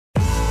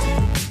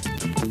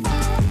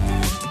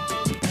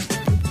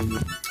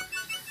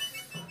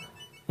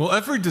Well,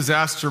 every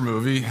disaster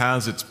movie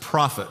has its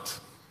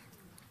prophet.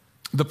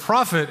 The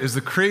prophet is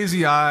the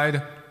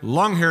crazy-eyed,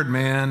 long-haired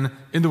man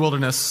in the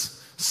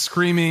wilderness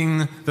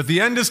screaming that the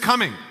end is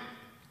coming.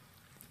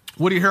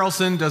 Woody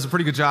Harrelson does a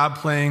pretty good job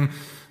playing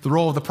the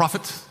role of the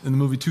prophet in the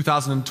movie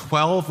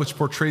 2012, which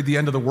portrayed the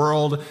end of the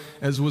world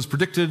as was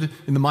predicted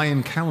in the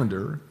Mayan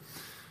calendar.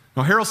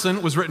 Now,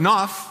 Harrelson was written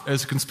off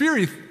as a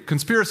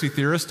conspiracy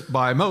theorist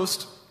by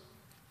most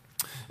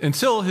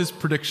until his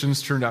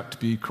predictions turned out to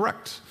be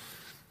correct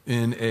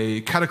in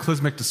a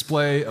cataclysmic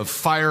display of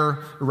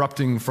fire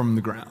erupting from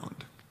the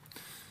ground.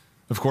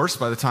 Of course,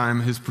 by the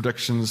time his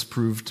predictions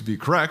proved to be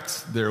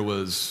correct, there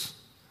was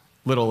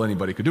little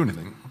anybody could do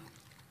anything.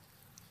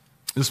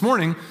 This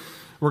morning,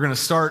 we're going to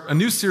start a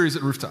new series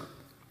at Rooftop.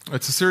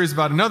 It's a series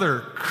about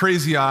another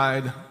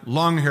crazy-eyed,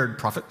 long-haired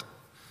prophet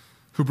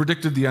who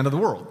predicted the end of the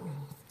world.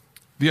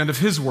 The end of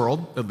his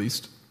world, at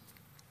least.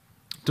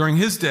 During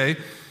his day,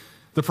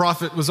 the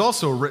prophet was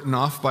also written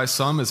off by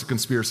some as a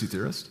conspiracy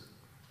theorist.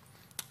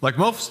 Like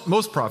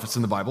most prophets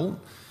in the Bible,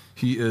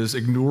 he is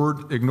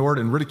ignored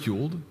and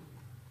ridiculed,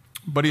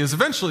 but he is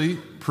eventually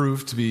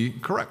proved to be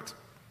correct.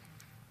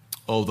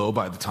 Although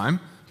by the time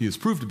he is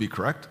proved to be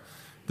correct,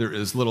 there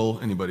is little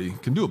anybody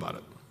can do about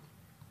it.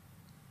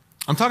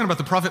 I'm talking about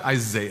the prophet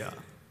Isaiah.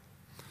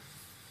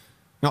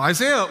 Now,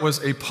 Isaiah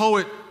was a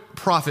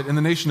prophet in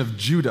the nation of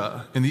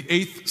Judah in the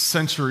 8th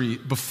century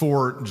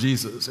before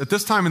Jesus. At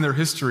this time in their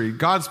history,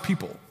 God's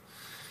people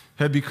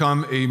had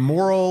become a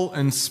moral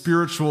and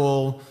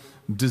spiritual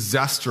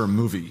disaster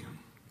movie.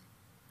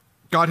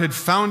 God had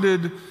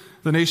founded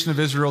the nation of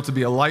Israel to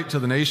be a light to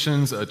the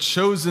nations, a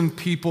chosen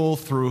people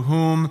through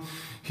whom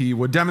he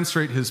would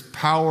demonstrate his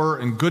power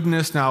and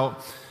goodness. Now,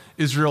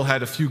 Israel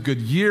had a few good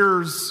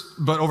years,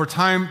 but over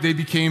time they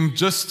became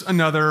just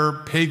another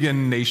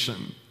pagan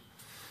nation.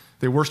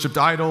 They worshiped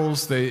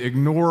idols, they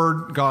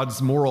ignored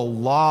God's moral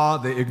law,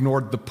 they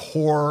ignored the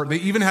poor, they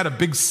even had a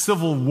big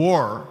civil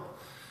war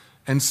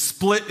and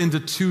split into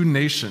two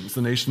nations,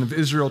 the nation of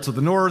Israel to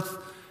the north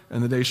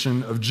and the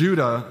nation of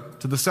Judah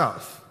to the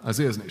south,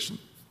 Isaiah's nation.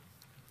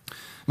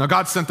 Now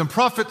God sent them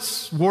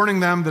prophets, warning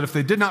them that if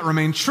they did not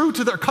remain true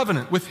to their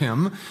covenant with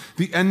him,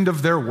 the end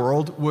of their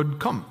world would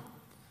come.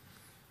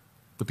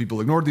 The people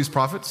ignored these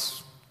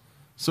prophets,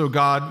 so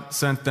God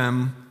sent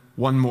them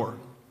one more.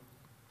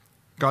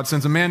 God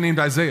sends a man named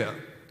Isaiah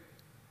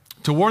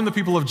to warn the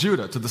people of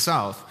Judah to the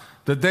south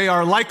that they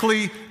are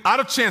likely out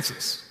of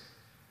chances.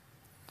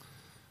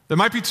 It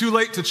might be too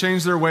late to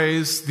change their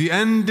ways. The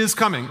end is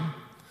coming,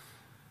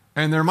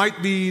 and there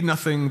might be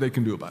nothing they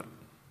can do about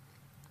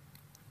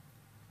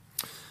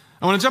it.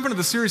 I want to jump into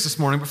the series this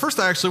morning, but first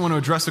I actually want to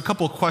address a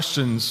couple of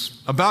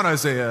questions about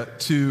Isaiah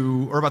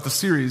or about the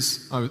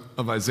series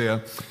of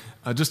Isaiah,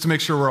 just to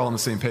make sure we're all on the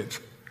same page.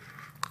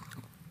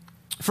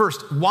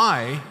 First,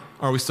 why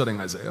are we studying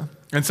Isaiah?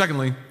 And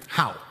secondly,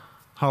 how?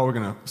 How are we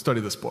going to study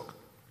this book?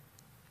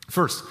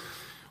 First,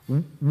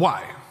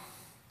 why?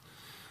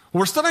 Well,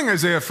 we're studying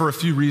Isaiah for a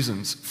few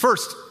reasons.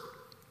 First,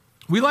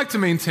 we like to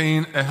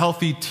maintain a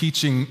healthy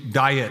teaching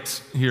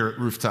diet here at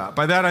Rooftop.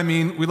 By that I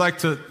mean we like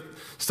to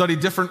study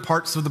different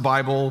parts of the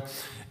Bible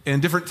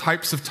and different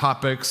types of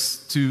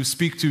topics to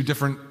speak to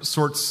different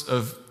sorts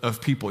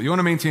of people. You want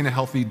to maintain a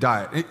healthy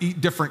diet,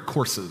 eat different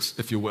courses,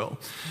 if you will.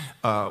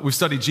 We've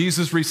studied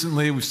Jesus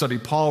recently, we've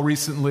studied Paul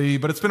recently,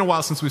 but it's been a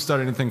while since we've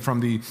studied anything from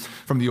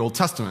the Old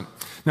Testament.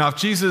 Now, if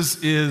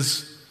Jesus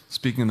is,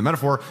 speaking in the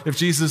metaphor, if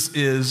Jesus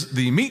is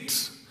the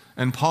meat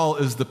and Paul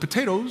is the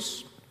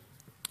potatoes,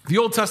 the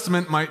Old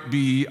Testament might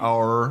be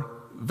our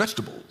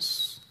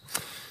vegetables.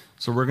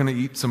 So we're going to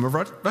eat some of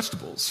our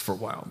vegetables for a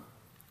while.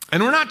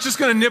 And we're not just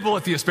going to nibble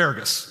at the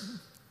asparagus.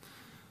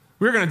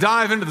 We're going to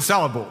dive into the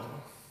salad bowl.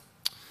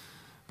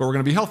 But we're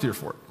going to be healthier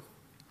for it.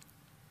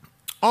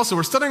 Also,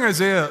 we're studying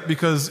Isaiah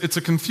because it's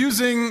a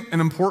confusing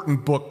and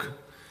important book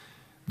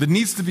that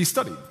needs to be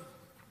studied.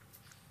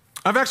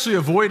 I've actually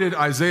avoided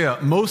Isaiah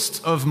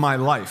most of my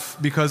life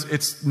because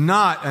it's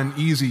not an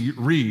easy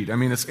read. I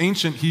mean, it's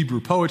ancient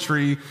Hebrew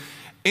poetry,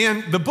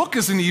 and the book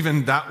isn't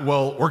even that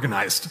well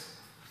organized.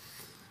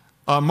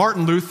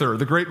 Martin Luther,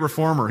 the great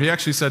reformer, he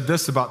actually said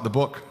this about the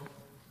book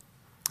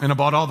and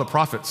about all the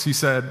prophets. He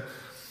said,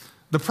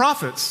 "The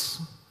prophets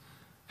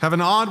have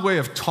an odd way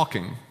of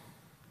talking,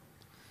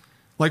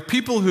 like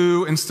people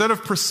who, instead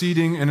of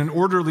proceeding in an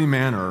orderly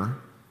manner,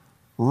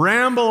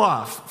 ramble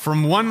off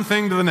from one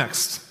thing to the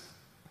next,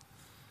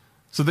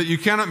 so that you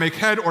cannot make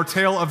head or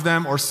tail of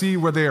them or see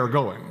where they are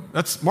going."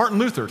 That's Martin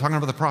Luther talking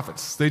about the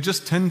prophets. They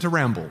just tend to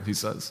ramble, he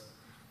says.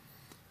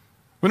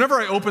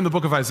 Whenever I open the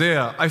book of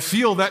Isaiah, I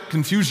feel that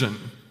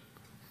confusion.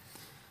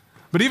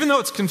 But even though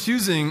it's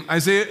confusing,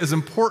 Isaiah is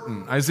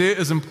important. Isaiah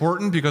is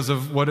important because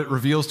of what it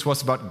reveals to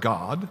us about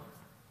God.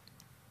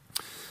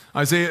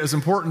 Isaiah is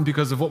important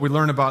because of what we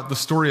learn about the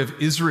story of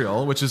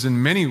Israel, which is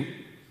in many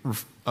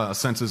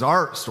senses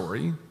our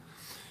story.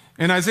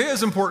 And Isaiah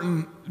is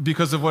important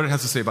because of what it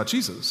has to say about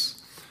Jesus.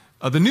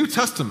 The New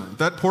Testament,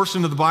 that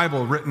portion of the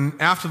Bible written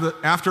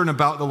after and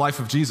about the life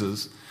of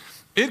Jesus,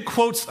 it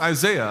quotes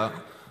Isaiah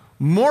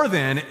more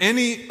than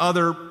any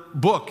other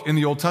book in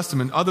the Old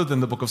Testament other than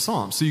the book of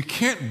Psalms. So you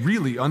can't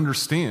really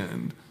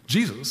understand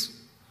Jesus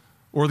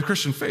or the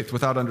Christian faith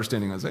without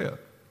understanding Isaiah.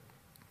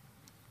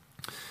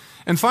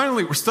 And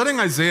finally, we're studying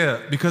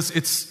Isaiah because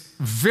it's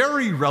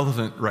very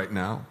relevant right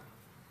now.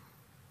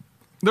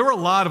 There were a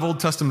lot of Old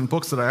Testament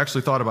books that I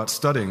actually thought about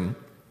studying,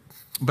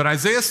 but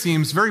Isaiah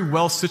seems very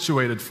well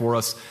situated for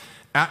us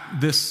at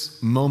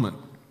this moment.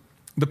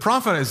 The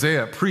prophet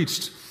Isaiah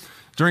preached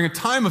during a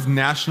time of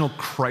national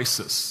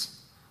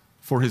crisis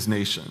for his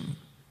nation.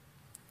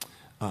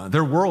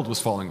 Their world was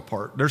falling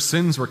apart. Their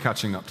sins were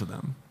catching up to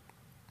them.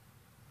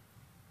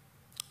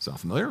 Sound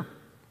familiar?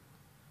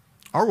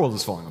 Our world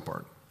is falling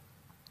apart.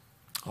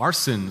 Our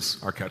sins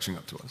are catching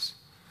up to us.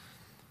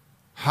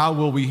 How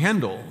will we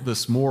handle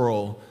this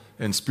moral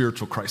and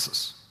spiritual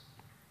crisis?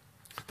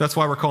 That's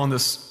why we're calling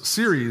this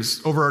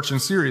series, overarching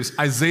series,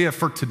 Isaiah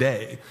for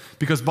Today,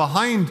 because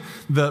behind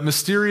the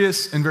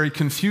mysterious and very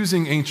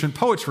confusing ancient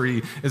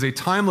poetry is a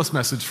timeless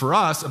message for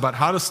us about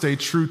how to stay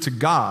true to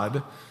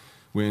God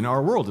when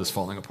our world is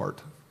falling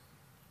apart.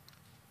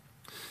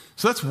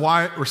 So that's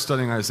why we're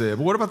studying Isaiah.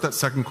 But what about that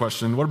second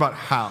question? What about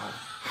how?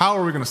 How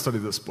are we going to study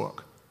this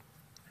book?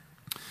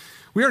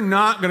 We are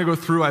not going to go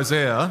through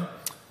Isaiah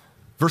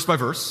verse by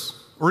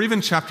verse, or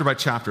even chapter by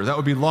chapter. That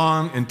would be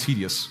long and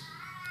tedious.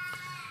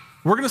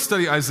 We're going to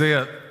study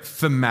Isaiah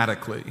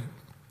thematically.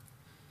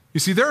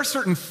 You see, there are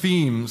certain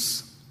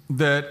themes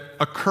that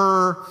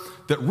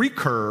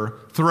recur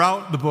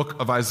throughout the book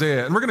of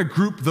Isaiah, and we're going to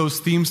group those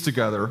themes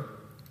together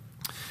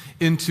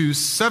into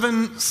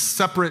 7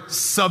 separate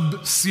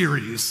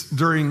sub-series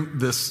during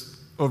this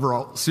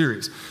overall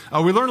series.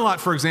 We learn a lot,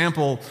 for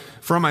example,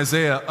 from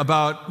Isaiah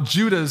about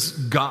Judah's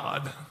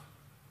God.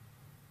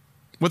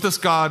 What this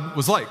God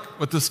was like,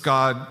 what this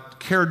God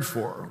cared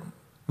for.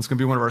 It's going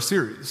to be one of our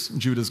series,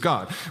 Judah's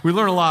God. We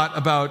learn a lot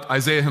about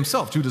Isaiah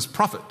himself, Judah's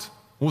prophet.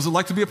 What was it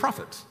like to be a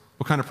prophet?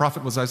 What kind of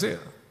prophet was Isaiah?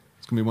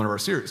 It's going to be one of our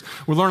series.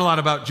 We learn a lot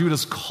about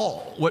Judah's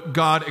call, what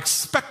God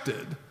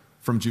expected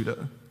from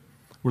Judah.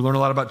 We learn a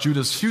lot about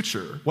Judah's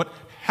future, what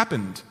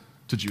happened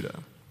to Judah.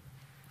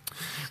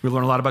 We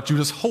learn a lot about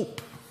Judah's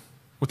hope,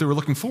 what they were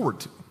looking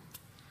forward to.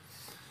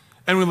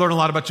 And we learn a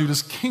lot about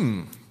Judah's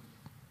king,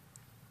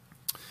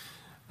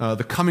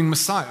 the coming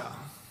Messiah,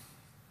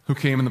 who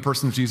came in the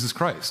person of Jesus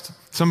Christ.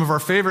 Some of our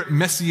favorite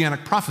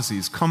messianic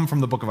prophecies come from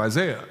the book of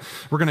Isaiah.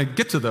 We're going to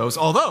get to those,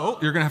 although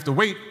you're going to have to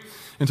wait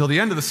until the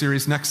end of the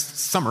series next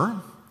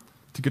summer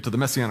to get to the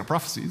messianic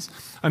prophecies.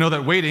 I know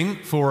that waiting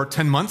for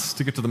 10 months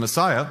to get to the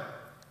Messiah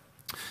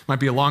might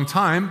be a long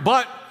time,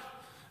 but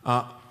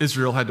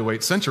Israel had to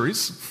wait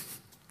centuries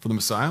for the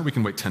Messiah. We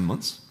can wait 10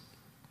 months.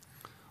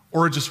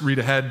 Or just read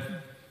ahead,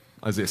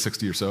 Isaiah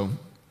 60 or so.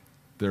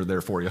 They're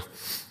there for you.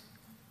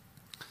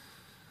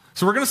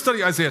 So we're going to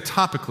study Isaiah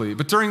topically,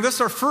 but during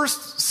this, our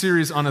first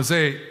series on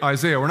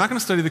Isaiah, we're not going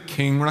to study the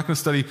king, we're not going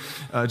to study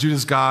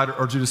Judah's God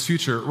or Judah's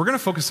future. We're going to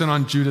focus in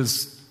on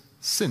Judah's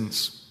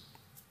sins.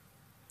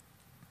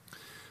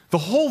 The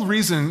whole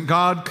reason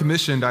God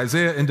commissioned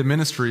Isaiah into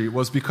ministry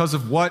was because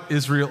of what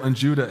Israel and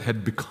Judah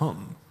had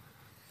become.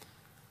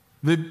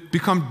 They'd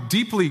become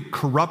deeply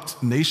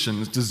corrupt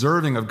nations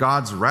deserving of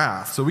God's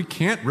wrath, so we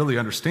can't really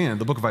understand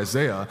the book of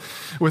Isaiah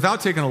without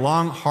taking a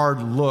long,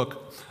 hard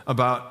look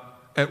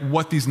at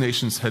what these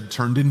nations had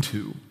turned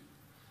into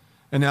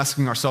and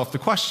asking ourselves the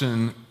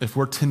question if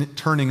we're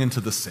turning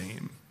into the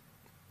same.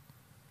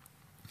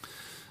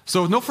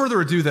 So with no further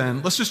ado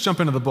then, let's just jump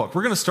into the book.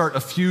 We're going to start a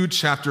few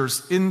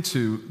chapters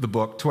into the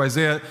book to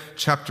Isaiah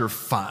chapter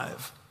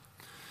 5.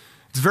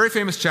 It's a very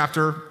famous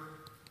chapter,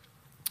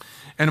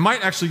 and it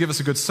might actually give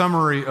us a good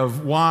summary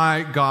of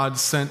why God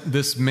sent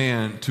this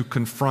man to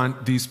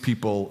confront these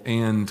people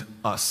and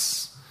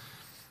us.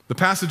 The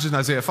passage in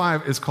Isaiah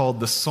 5 is called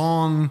the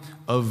Song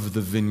of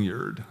the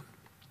Vineyard.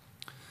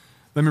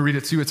 Let me read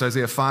it to you. It's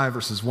Isaiah 5,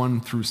 verses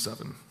 1 through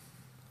 7.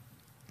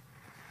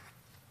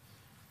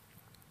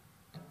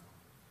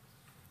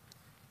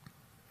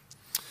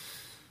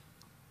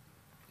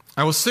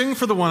 I will sing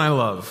for the one I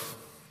love,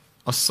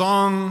 a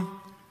song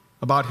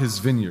about his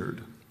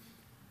vineyard.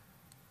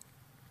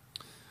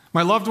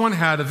 My loved one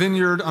had a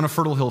vineyard on a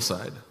fertile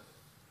hillside.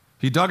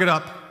 He dug it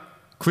up,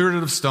 cleared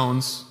it of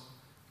stones,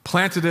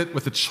 planted it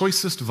with the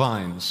choicest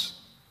vines.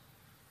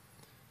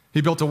 He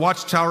built a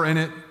watchtower in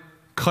it,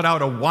 cut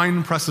out a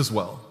wine press as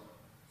well.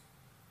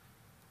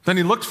 Then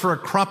he looked for a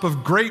crop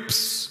of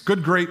grapes,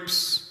 good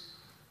grapes,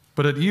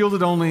 but it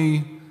yielded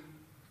only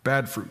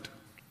bad fruit.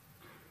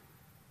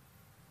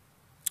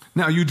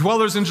 Now, you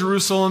dwellers in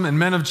Jerusalem and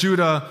men of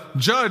Judah,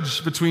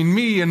 judge between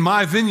me and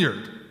my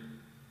vineyard.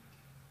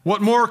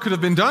 What more could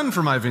have been done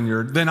for my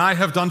vineyard than I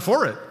have done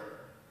for it?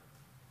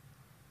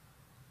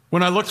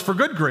 When I looked for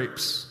good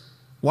grapes,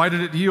 why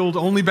did it yield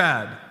only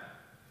bad?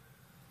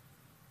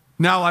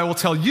 Now I will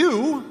tell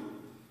you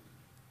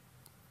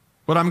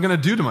what I'm going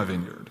to do to my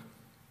vineyard.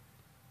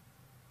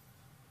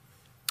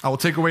 I will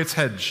take away its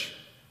hedge,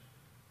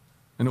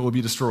 and it will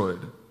be destroyed.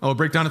 I will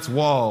break down its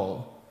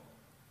wall,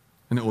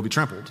 and it will be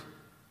trampled.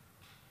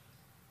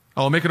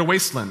 I will make it a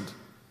wasteland,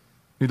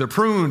 neither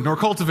pruned nor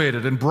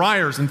cultivated, and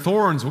briars and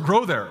thorns will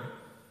grow there.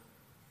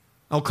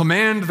 I'll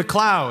command the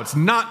clouds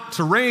not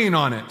to rain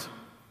on it.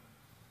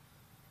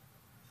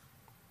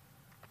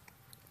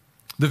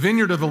 The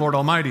vineyard of the Lord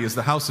Almighty is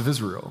the house of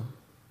Israel,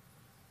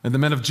 and the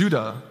men of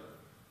Judah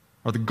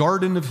are the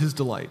garden of his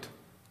delight.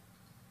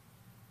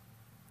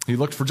 He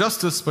looked for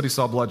justice, but he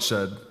saw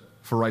bloodshed,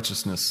 for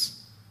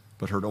righteousness,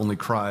 but heard only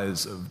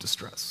cries of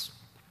distress.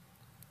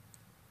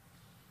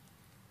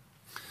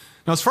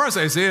 Now, as far as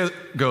Isaiah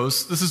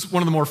goes, this is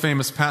one of the more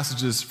famous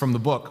passages from the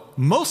book,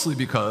 mostly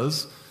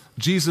because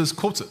Jesus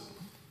quotes it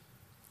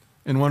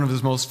in one of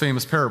his most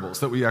famous parables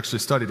that we actually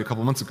studied a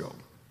couple months ago.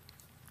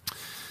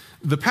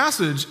 The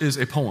passage is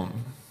a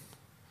poem,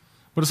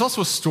 but it's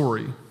also a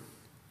story.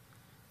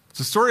 It's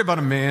a story about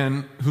a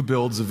man who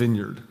builds a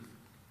vineyard.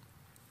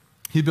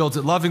 He builds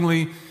it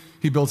lovingly,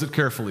 he builds it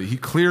carefully. He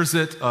clears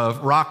it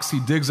of rocks, he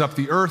digs up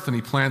the earth, and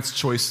he plants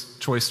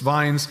choice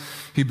vines.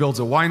 He builds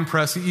a wine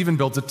press, he even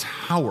builds a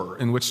tower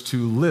in which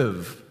to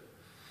live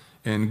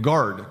and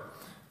guard,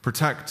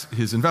 protect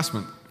his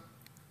investment.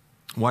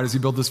 Why does he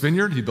build this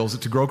vineyard? He builds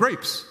it to grow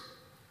grapes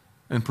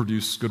and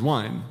produce good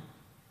wine.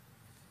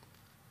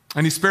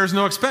 And he spares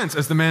no expense,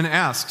 as the man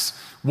asks,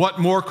 what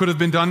more could have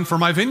been done for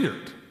my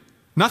vineyard?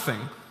 Nothing.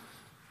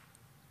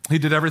 He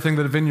did everything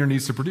that a vineyard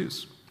needs to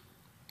produce.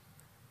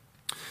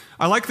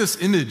 I like this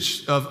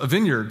image of a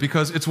vineyard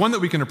because it's one that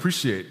we can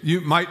appreciate.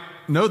 You might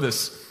know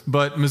this,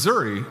 but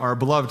Missouri, our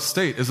beloved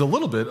state, is a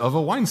little bit of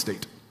a wine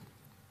state.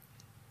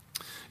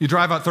 You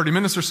drive out 30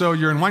 minutes or so,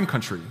 you're in wine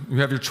country. You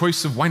have your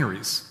choice of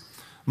wineries.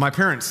 My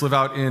parents live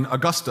out in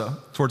Augusta,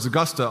 towards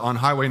Augusta on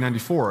Highway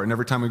 94, and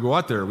every time we go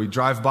out there, we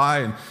drive by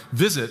and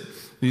visit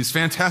these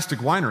fantastic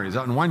wineries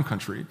out in wine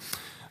country.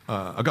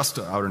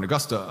 Augusta, out in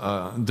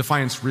Augusta,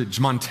 Defiance Ridge,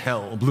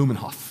 Montel,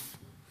 Blumenhof.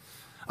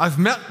 I've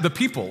met the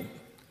people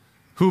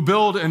who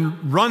build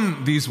and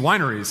run these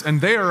wineries,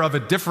 and they are of a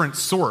different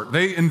sort.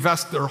 They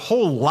invest their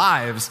whole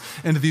lives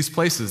into these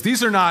places.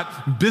 These are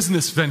not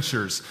business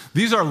ventures.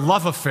 These are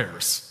love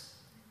affairs.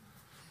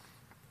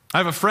 I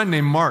have a friend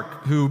named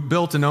Mark who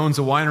built and owns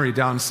a winery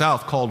down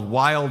south called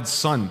Wild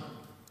Sun.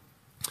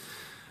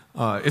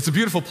 It's a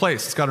beautiful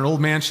place. It's got an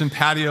old mansion,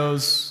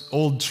 patios,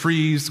 old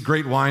trees,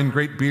 great wine,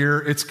 great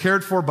beer. It's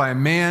cared for by a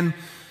man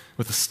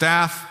with a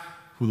staff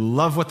who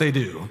love what they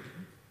do.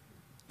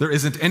 There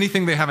isn't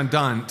anything they haven't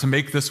done to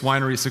make this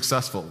winery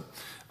successful.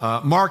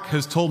 Mark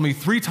has told me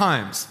 3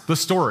 times the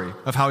story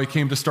of how he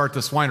came to start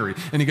this winery,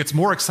 and he gets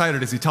more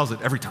excited as he tells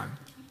it every time.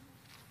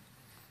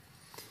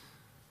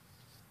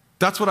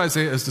 That's what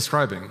Isaiah is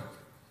describing,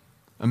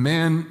 a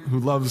man who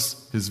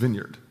loves his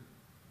vineyard.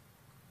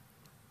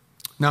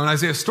 Now, in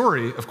Isaiah's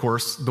story, of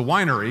course, the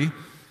winery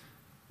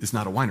is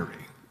not a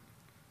winery.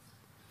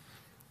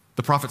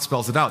 The prophet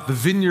spells it out. The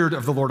vineyard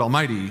of the Lord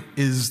Almighty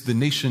is the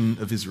nation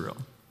of Israel.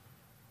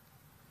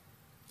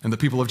 And the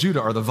people of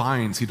Judah are the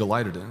vines he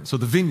delighted in. So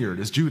the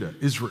vineyard is Judah,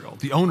 Israel.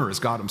 The owner is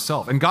God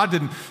himself. And God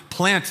didn't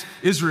plant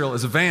Israel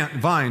as a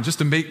vine just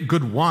to make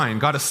good wine.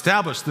 God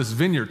established this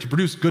vineyard to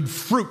produce good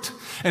fruit.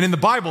 And in the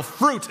Bible,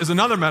 fruit is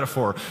another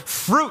metaphor.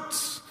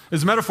 Fruit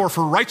is a metaphor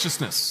for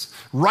righteousness,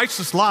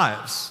 righteous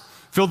lives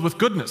filled with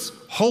goodness,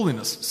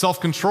 holiness,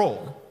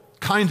 self-control,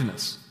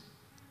 kindness.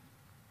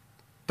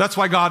 That's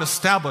why God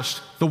established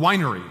the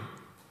winery.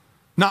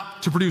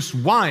 Not to produce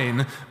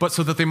wine, but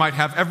so that they might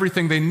have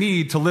everything they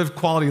need to live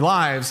quality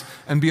lives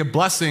and be a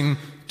blessing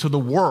to the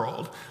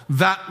world.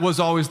 That was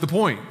always the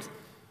point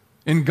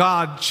in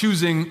God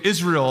choosing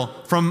Israel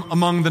from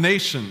among the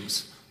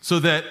nations so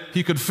that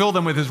he could fill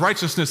them with his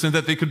righteousness and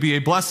that they could be a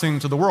blessing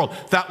to the world.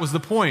 That was the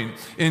point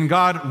in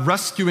God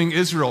rescuing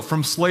Israel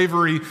from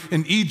slavery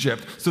in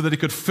Egypt so that he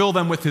could fill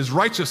them with his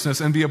righteousness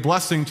and be a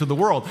blessing to the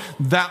world.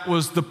 That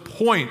was the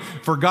point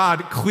for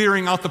God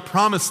clearing out the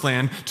promised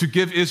land to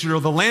give Israel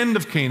the land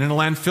of Canaan, a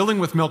land filling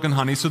with milk and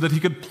honey, so that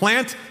he could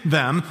plant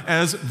them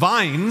as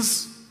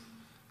vines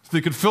so that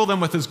he could fill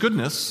them with his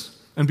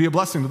goodness and be a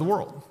blessing to the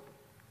world.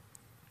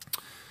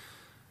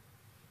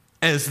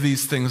 As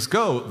these things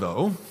go,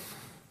 though,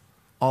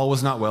 all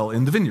was not well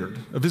in the vineyard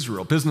of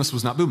Israel. Business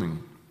was not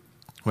booming.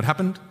 What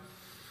happened?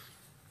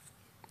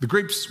 The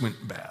grapes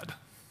went bad.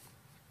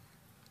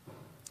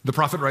 The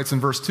prophet writes in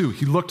verse 2,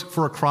 he looked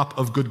for a crop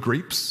of good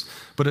grapes,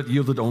 but it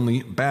yielded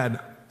only bad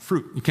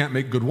fruit. You can't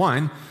make good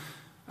wine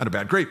out of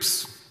bad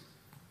grapes.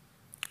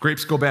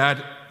 Grapes go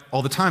bad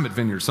all the time at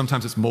vineyards.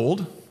 Sometimes it's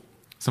mold.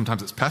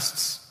 Sometimes it's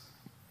pests.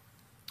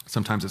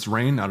 Sometimes it's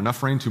rain, not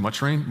enough rain, too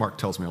much rain. Mark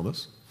tells me all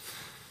this.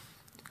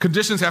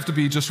 Conditions have to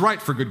be just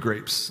right for good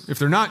grapes. If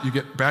they're not, you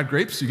get bad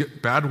grapes, you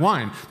get bad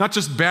wine. Not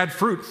just bad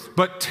fruit,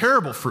 but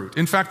terrible fruit.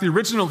 In fact, the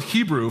original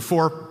Hebrew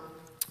for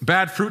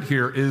bad fruit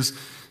here is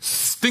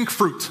stink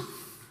fruit.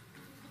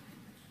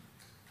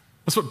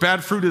 That's what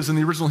bad fruit is in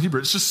the original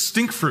Hebrew. It's just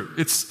stink fruit.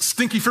 It's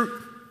stinky fruit.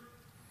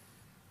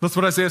 That's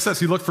what Isaiah says.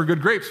 He looked for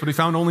good grapes, but he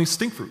found only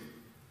stink fruit.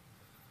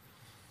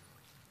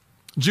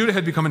 Judah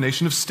had become a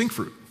nation of stink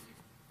fruit.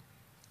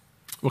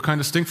 What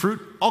kind of stink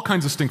fruit? All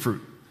kinds of stink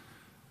fruit.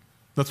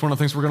 That's one of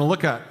the things we're going to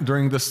look at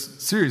during this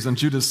series on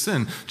Judah's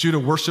sin. Judah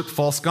worshiped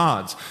false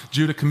gods.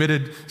 Judah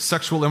committed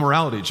sexual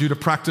immorality. Judah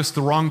practiced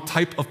the wrong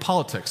type of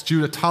politics.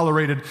 Judah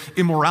tolerated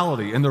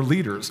immorality in their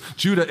leaders.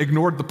 Judah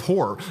ignored the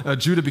poor.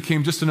 Judah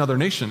became just another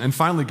nation. And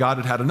finally, God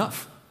had had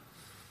enough.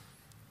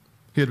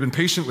 He had been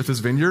patient with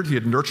his vineyard. He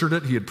had nurtured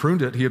it. He had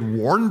pruned it. He had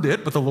warned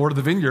it, but the Lord of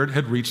the vineyard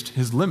had reached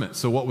his limit.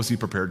 So what was he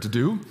prepared to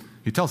do?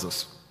 He tells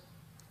us.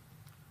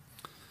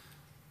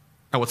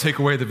 I will take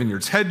away the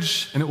vineyard's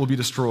hedge, and it will be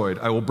destroyed.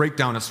 I will break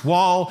down its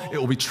wall, it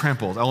will be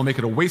trampled. I will make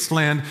it a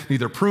wasteland,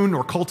 neither pruned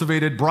nor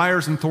cultivated.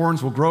 Briars and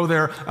thorns will grow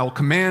there. I will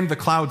command the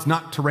clouds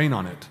not to rain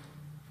on it.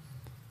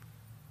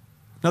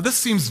 Now this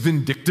seems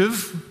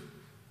vindictive.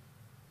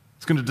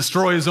 It's going to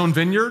destroy his own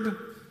vineyard.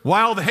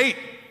 Why all the hate?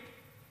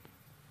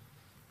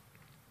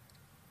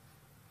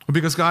 Well,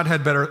 because God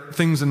had better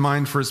things in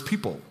mind for his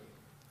people.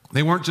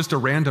 They weren't just a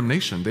random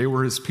nation. They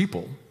were his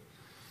people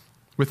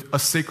with a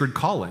sacred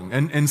calling.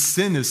 And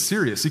sin is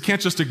serious. You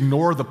can't just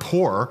ignore the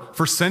poor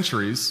for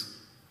centuries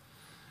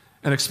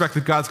and expect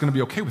that God's going to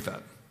be okay with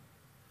that.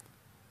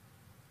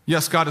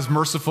 Yes, God is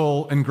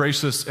merciful and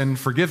gracious and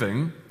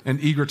forgiving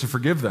and eager to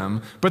forgive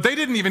them, but they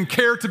didn't even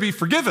care to be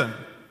forgiven.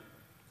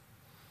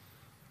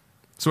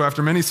 So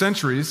after many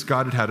centuries,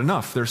 God had had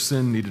enough. Their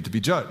sin needed to be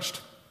judged.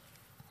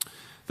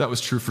 That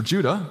was true for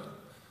Judah.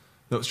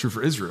 That was true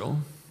for Israel.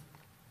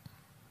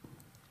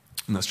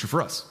 And that's true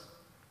for us.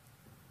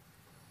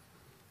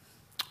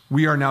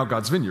 We are now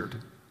God's vineyard.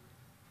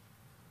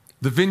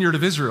 The vineyard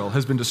of Israel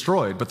has been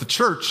destroyed, but the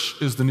church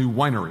is the new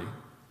winery.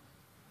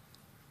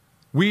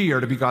 We are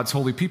to be God's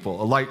holy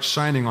people, a light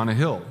shining on a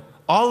hill.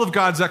 All of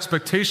God's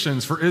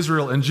expectations for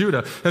Israel and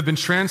Judah have been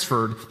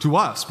transferred to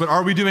us, but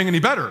are we doing any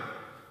better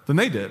than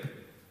they did?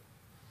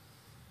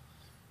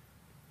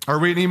 Are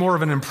we any more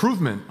of an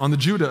improvement on the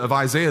Judah of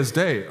Isaiah's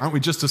day? Aren't we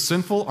just as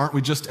sinful? Aren't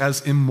we just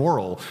as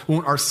immoral?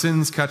 Won't our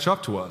sins catch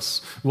up to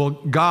us? Will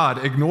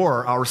God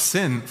ignore our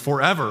sin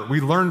forever? We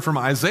learn from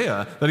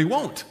Isaiah that he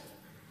won't.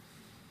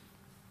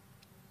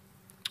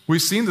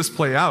 We've seen this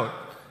play out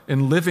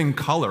in living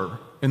color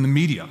in the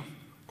media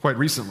quite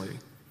recently.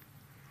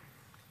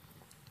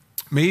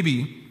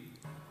 Maybe,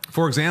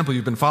 for example,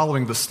 you've been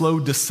following the slow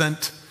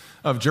descent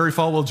of Jerry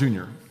Falwell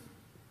Jr.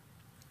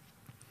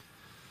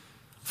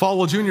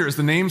 Falwell Jr. is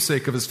the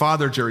namesake of his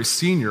father, Jerry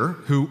Sr.,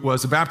 who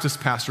was a Baptist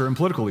pastor and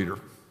political leader.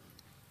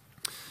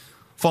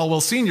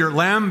 Falwell Sr.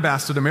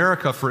 lambasted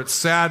America for its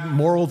sad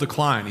moral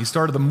decline. He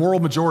started the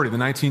Moral Majority in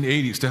the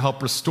 1980s to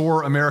help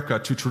restore America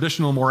to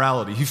traditional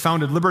morality. He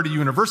founded Liberty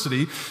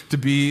University to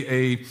be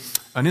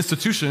an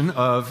institution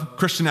of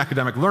Christian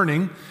academic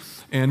learning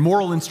and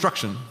moral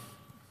instruction.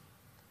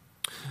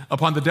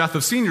 Upon the death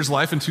of Sr.'s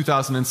life in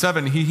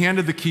 2007, he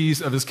handed the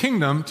keys of his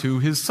kingdom to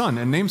his son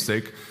and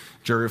namesake,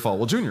 Jerry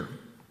Falwell Jr.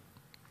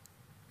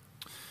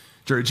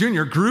 Jerry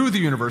Jr. grew the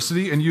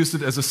university and used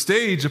it as a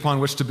stage upon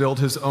which to build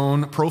his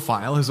own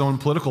profile, his own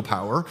political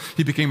power.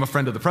 He became a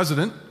friend of the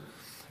president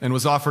and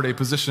was offered a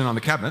position on the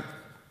cabinet.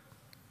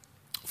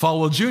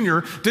 Falwell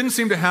Jr. didn't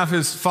seem to have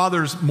his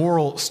father's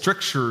moral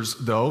strictures,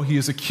 though. He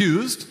is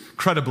accused,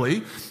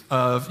 credibly,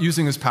 of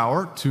using his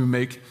power to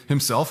make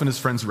himself and his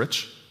friends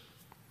rich.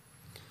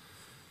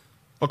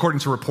 According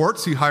to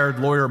reports, he hired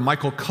lawyer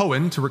Michael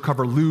Cohen to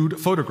recover lewd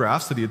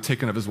photographs that he had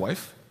taken of his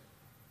wife.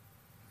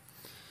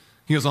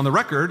 He is on the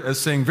record as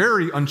saying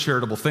very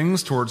uncharitable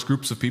things towards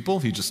groups of people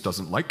he just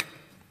doesn't like.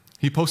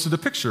 He posted a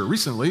picture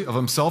recently of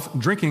himself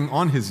drinking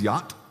on his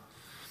yacht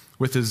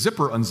with his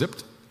zipper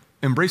unzipped,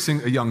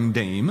 embracing a young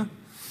dame.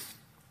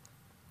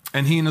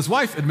 And he and his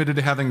wife admitted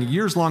to having a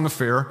years-long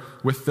affair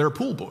with their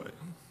pool boy.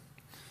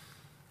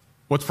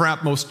 What's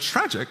perhaps most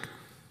tragic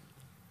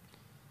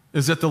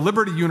is that the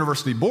Liberty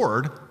University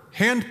board,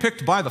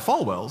 handpicked by the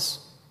Falwells,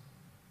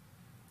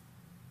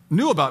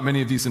 knew about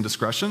many of these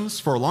indiscretions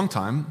for a long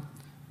time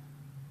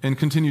and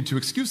continued to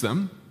excuse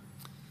them.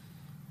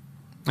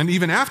 And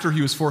even after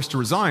he was forced to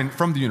resign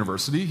from the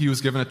university, he was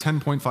given a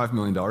 $10.5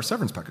 million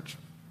severance package.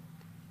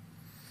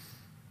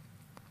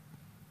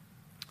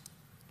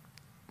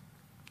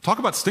 Talk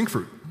about stink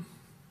fruit.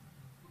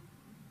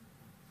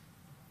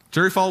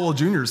 Jerry Falwell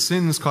Jr.'s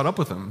sins caught up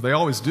with him. They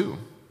always do.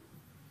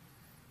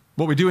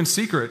 What we do in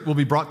secret will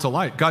be brought to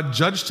light. God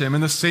judged him in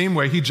the same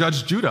way he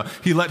judged Judah.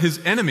 He let his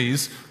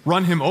enemies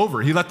run him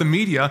over. He let the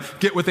media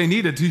get what they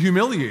needed to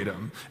humiliate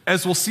him.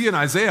 As we'll see in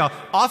Isaiah,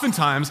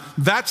 oftentimes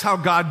that's how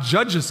God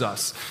judges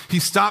us. He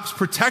stops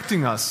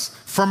protecting us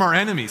from our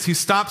enemies. He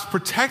stops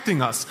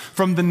protecting us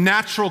from the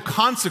natural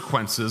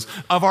consequences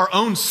of our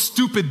own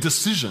stupid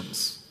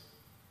decisions.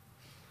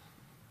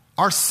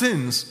 Our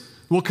sins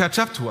will catch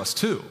up to us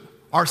too.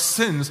 Our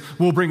sins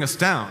will bring us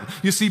down.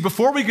 You see,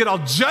 before we get all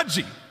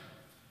judgy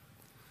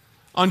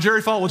on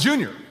Jerry Falwell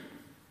Jr.,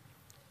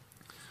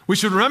 we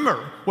should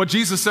remember what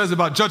Jesus says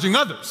about judging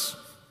others.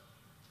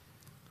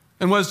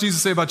 And what does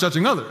Jesus say about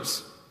judging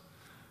others?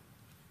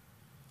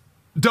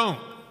 Don't.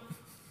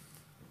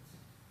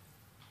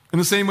 In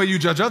the same way you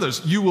judge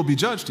others, you will be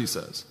judged, he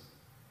says.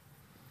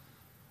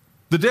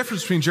 The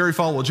difference between Jerry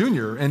Falwell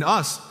Jr. and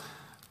us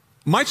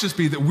might just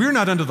be that we're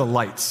not under the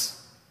lights.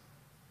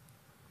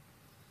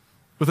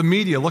 with the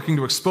media looking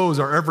to expose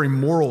our every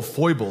moral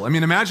foible. I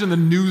mean, imagine the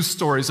news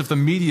stories if the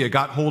media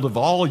got hold of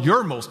all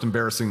your most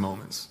embarrassing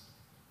moments.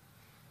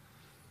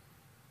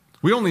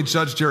 We only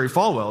judge Jerry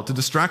Falwell to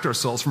distract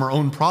ourselves from our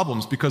own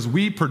problems because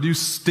we produce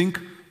stink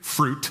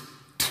fruit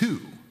too,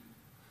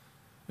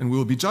 and we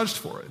will be judged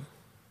for it.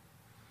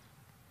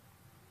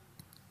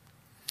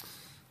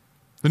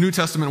 The New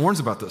Testament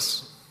warns about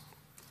this.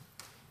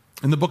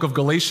 In the book of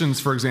Galatians,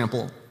 for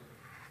example,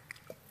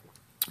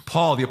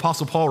 the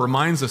Apostle Paul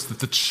reminds us that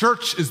the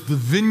church is the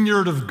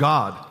vineyard of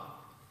God.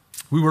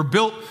 We were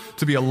built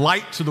to be a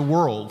light to the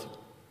world.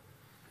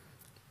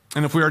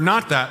 And if we are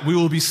not that, we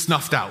will be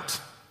snuffed out.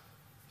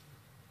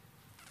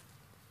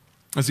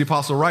 As the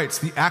apostle writes,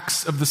 the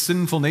acts of the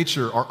sinful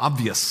nature are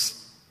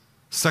obvious: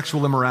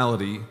 sexual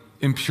immorality,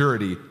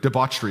 impurity,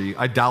 debauchery,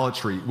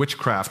 idolatry,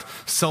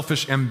 witchcraft,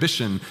 selfish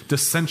ambition,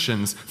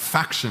 dissensions,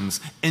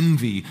 factions,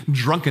 envy,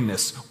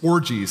 drunkenness,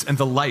 orgies, and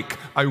the like.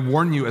 I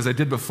warn you, as I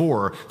did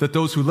before, that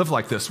those who live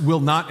like this will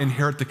not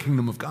inherit the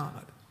kingdom of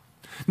God.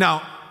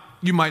 Now,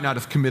 you might not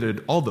have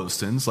committed all those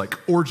sins, like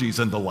orgies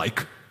and the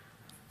like,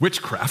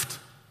 witchcraft,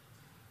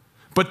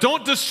 but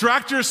don't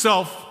distract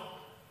yourself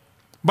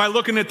by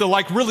looking at the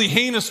really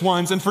heinous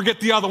ones and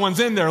forget the other ones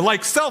in there,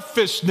 like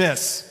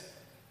selfishness,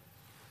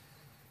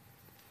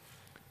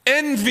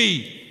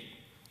 envy,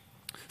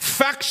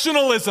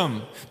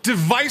 factionalism,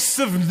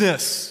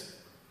 divisiveness.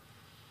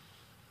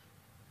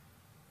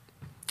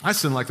 I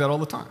sin like that all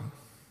the time.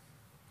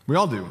 We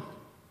all do.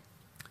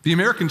 The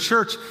American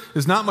church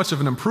is not much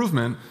of an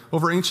improvement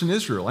over ancient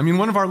Israel. I mean,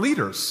 one of our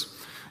leaders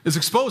is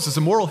exposed as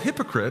a moral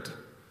hypocrite,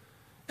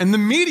 and the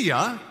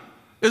media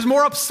is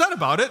more upset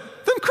about it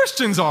than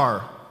Christians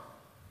are.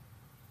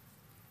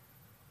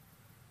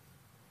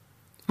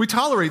 We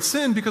tolerate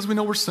sin because we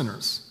know we're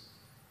sinners.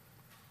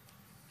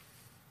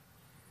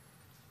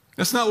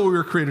 That's not what we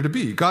were created to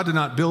be. God did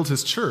not build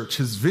his church,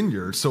 his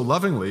vineyard, so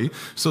lovingly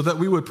so that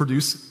we would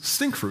produce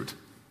stink fruit.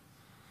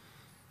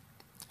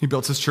 He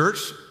built his church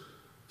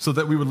so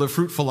that we would live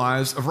fruitful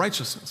lives of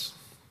righteousness.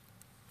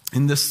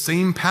 In this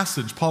same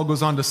passage, Paul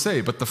goes on to say,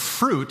 but the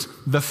fruit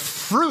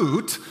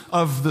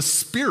of the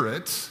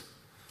Spirit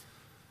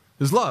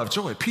is love,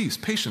 joy, peace,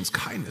 patience,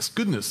 kindness,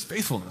 goodness,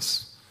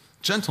 faithfulness,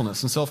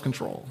 gentleness, and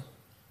self-control.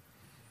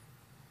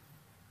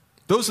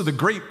 Those are the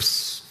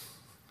grapes.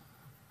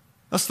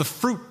 That's the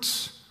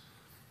fruit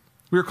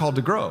we are called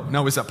to grow.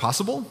 Now, is that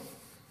possible?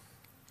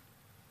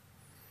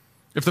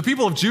 If the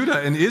people of Judah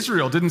and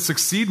Israel didn't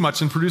succeed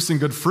much in producing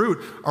good fruit,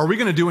 are we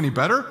going to do any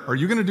better? Are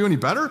you going to do any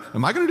better?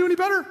 Am I going to do any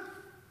better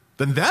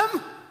than them?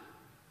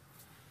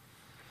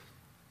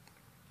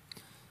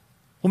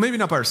 Well, maybe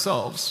not by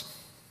ourselves.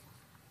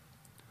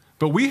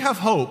 But we have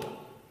hope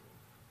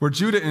where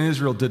Judah and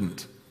Israel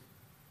didn't.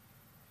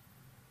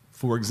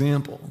 For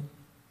example,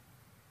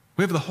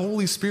 we have the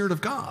Holy Spirit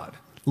of God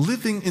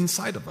living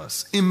inside of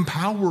us,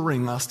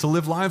 empowering us to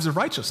live lives of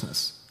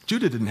righteousness.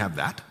 Judah didn't have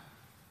that.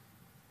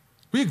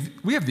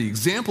 We have the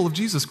example of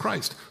Jesus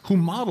Christ, who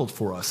modeled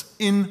for us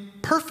in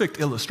perfect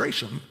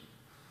illustration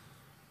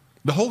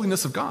the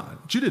holiness of God.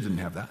 Judah didn't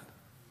have that.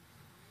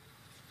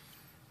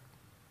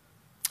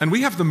 And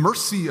we have the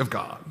mercy of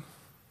God,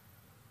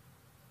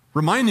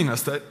 reminding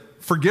us that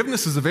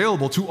forgiveness is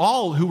available to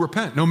all who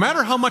repent. No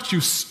matter how much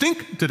you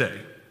stink today,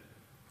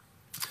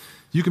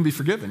 you can be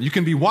forgiven. You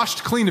can be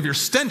washed clean of your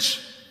stench.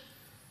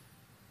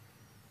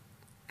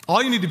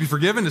 All you need to be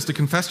forgiven is to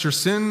confess your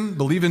sin,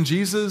 believe in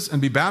Jesus,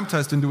 and be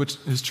baptized into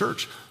his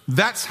church.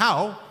 That's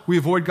how we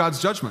avoid God's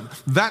judgment.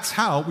 That's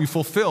how we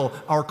fulfill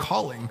our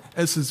calling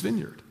as his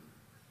vineyard.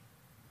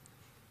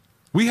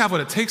 We have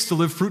what it takes to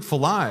live fruitful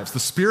lives: the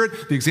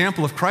Spirit, the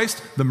example of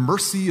Christ, the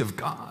mercy of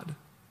God.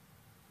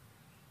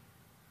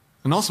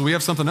 And also, we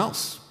have something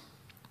else.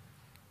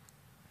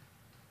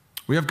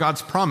 We have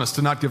God's promise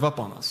to not give up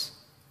on us.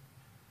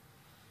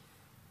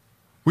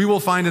 We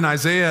will find in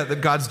Isaiah that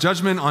God's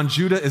judgment on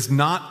Judah is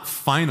not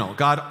final.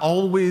 God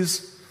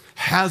always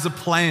has a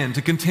plan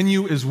to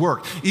continue his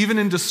work. Even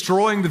in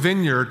destroying the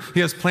vineyard, he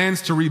has plans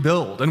to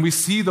rebuild. And we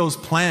see those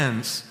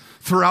plans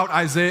throughout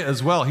Isaiah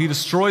as well. He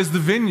destroys the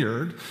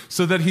vineyard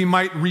so that he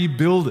might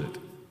rebuild it.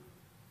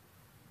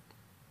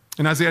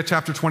 In Isaiah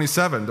chapter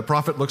 27, the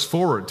prophet looks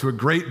forward to a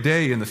great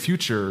day in the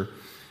future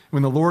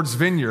when the Lord's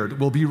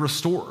vineyard will be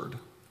restored.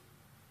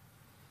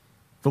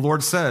 The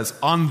Lord says,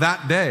 on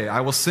that day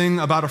I will sing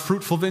about a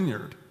fruitful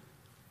vineyard.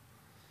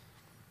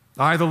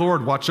 I, the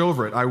Lord, watch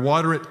over it. I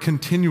water it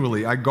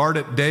continually. I guard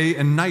it day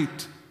and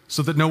night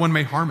so that no one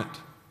may harm it.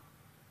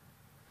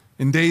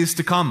 In days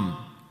to come,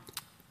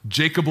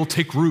 Jacob will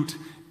take root.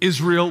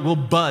 Israel will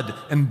bud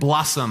and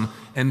blossom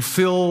and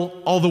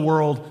fill all the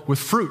world with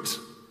fruit.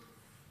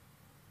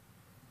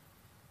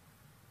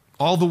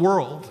 All the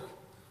world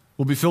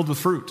will be filled with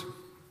fruit.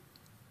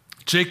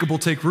 Jacob will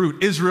take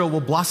root. Israel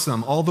will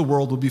blossom. All the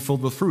world will be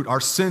filled with fruit.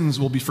 Our sins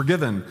will be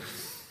forgiven.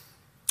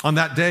 On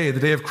that day, the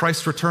day of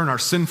Christ's return, our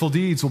sinful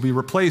deeds will be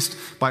replaced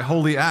by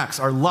holy acts.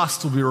 Our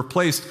lust will be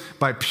replaced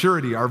by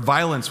purity. Our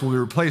violence will be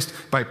replaced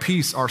by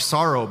peace. Our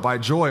sorrow by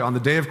joy. On the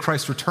day of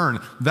Christ's return,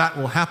 that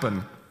will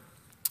happen.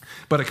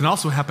 but it can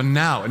also happen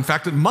now. In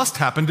fact, it must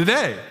happen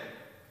today.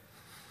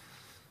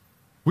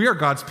 We are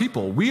God's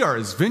people. We are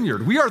his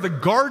vineyard. We are the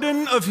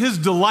garden of his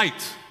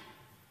delight.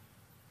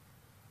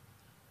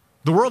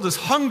 The world is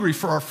hungry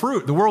for our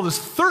fruit. The world is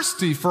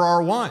thirsty for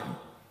our wine.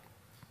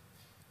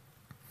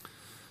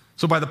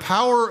 So by the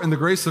power and the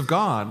grace of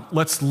God,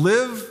 let's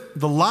live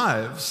the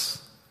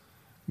lives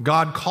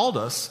God called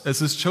us as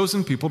his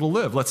chosen people to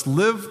live. Let's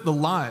live the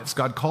lives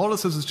God called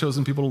us as his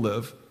chosen people to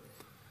live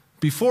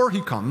before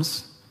he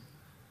comes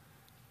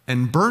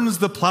and burns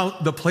the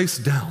place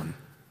down.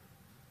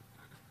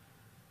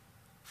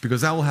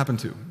 Because that will happen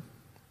too.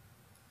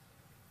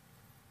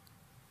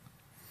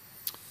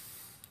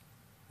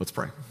 Let's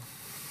pray.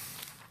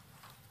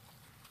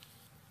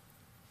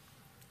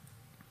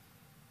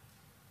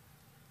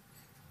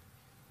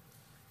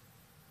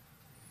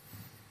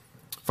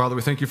 Father,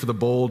 we thank you for the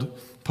bold,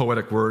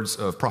 poetic words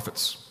of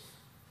prophets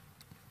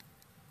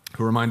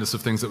who remind us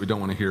of things that we don't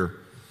want to hear.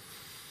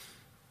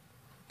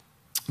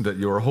 That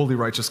you are a holy,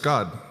 righteous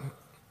God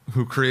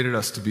who created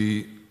us to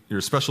be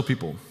your special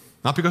people.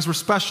 Not because we're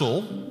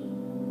special,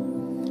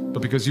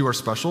 but because you are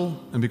special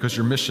and because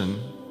your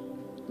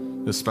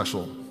mission is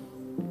special.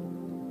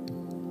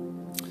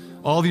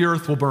 All the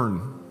earth will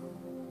burn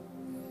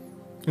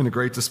in a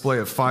great display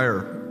of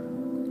fire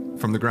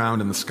from the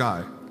ground and the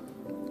sky.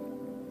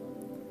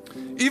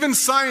 Even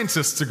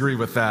scientists agree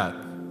with that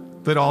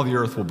all the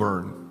earth will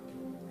burn.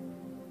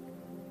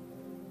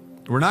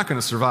 We're not going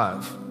to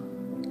survive.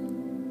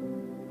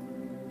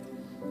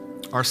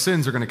 Our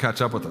sins are going to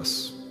catch up with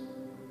us.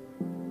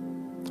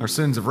 Our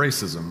sins of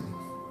racism,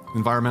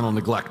 environmental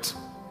neglect,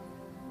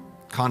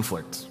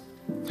 conflict,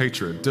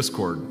 hatred,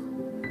 discord,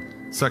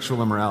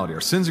 sexual immorality. Our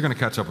sins are going to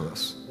catch up with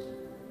us.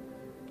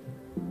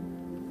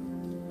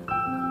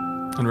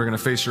 And we're going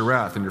to face your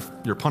wrath and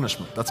your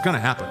punishment. That's going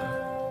to happen.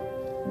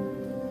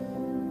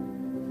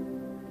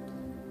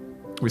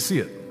 We see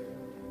it.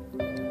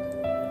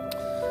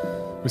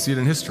 We see it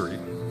in history.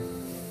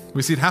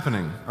 We see it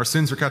happening. Our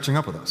sins are catching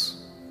up with us.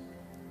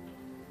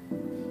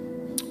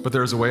 But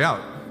there is a way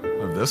out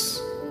of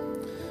this.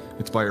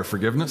 It's by your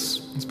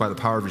forgiveness. It's by the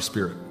power of your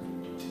Spirit.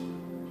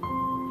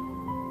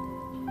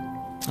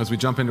 As we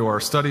jump into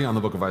our study on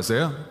the book of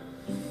Isaiah,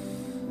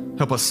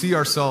 help us see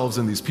ourselves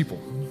in these people.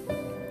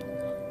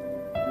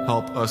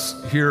 Help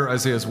us hear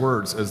Isaiah's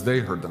words as they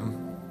heard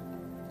them.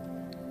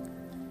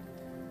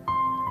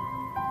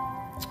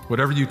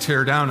 Whatever you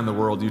tear down in the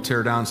world, you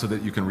tear down so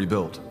that you can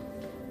rebuild.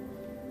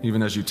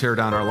 Even as you tear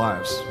down our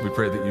lives, we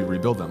pray that you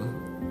rebuild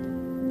them.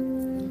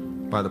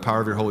 By the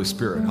power of your Holy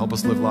Spirit, help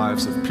us live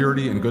lives of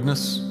purity and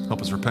goodness. Help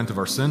us repent of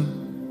our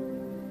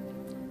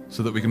sin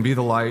so that we can be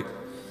the light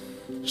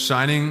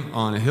shining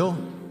on a hill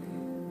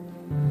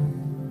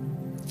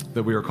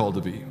that we are called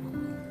to be.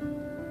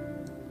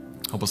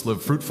 Help us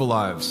live fruitful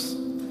lives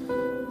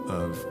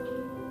of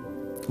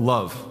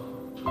love,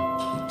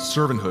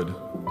 servanthood,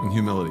 and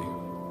humility.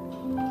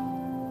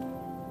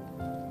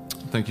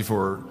 Thank you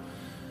for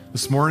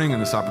this morning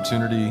and this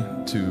opportunity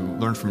to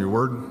learn from your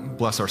word.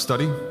 Bless our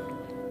study.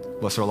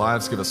 Bless our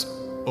lives. Give us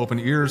open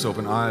ears,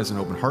 open eyes, and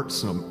open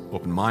hearts, and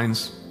open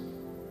minds.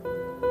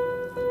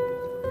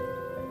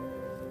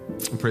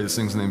 I pray these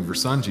things in the name of your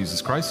Son,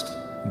 Jesus Christ,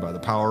 and by the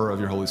power of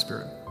your Holy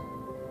Spirit.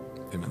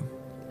 Amen.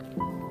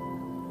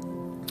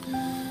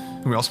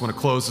 And we also want to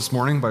close this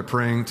morning by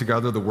praying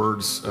together the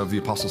words of the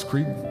Apostles'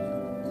 Creed.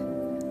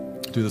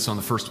 Do this on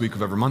the first week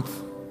of every month.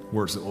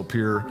 Words that will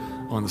appear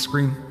on the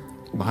screen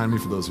behind me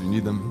for those of you who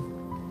need them.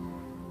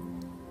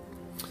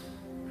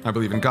 I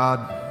believe in God,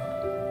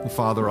 the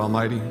Father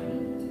Almighty,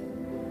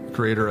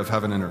 creator of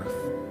heaven and earth,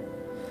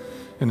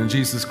 and in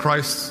Jesus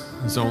Christ,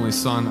 his only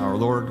Son, our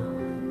Lord,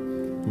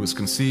 who was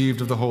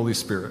conceived of the Holy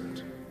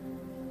Spirit,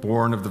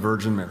 born of the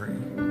Virgin Mary,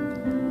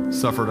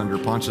 suffered under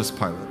Pontius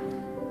Pilate,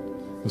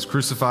 was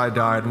crucified,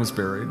 died, and was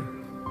buried.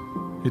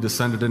 He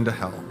descended into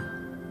hell.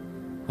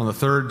 On the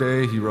third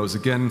day, he rose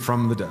again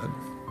from the dead.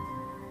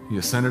 He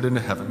ascended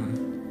into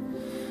heaven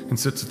and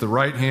sits at the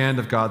right hand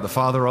of God the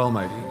Father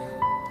Almighty,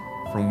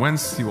 from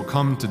whence he will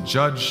come to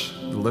judge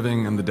the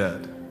living and the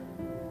dead.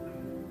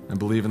 I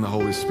believe in the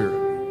Holy Spirit,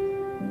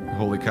 the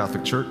Holy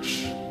Catholic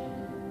Church,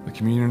 the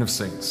communion of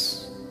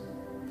saints,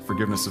 the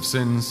forgiveness of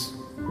sins,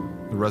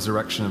 the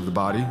resurrection of the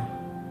body,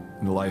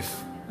 and the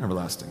life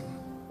everlasting.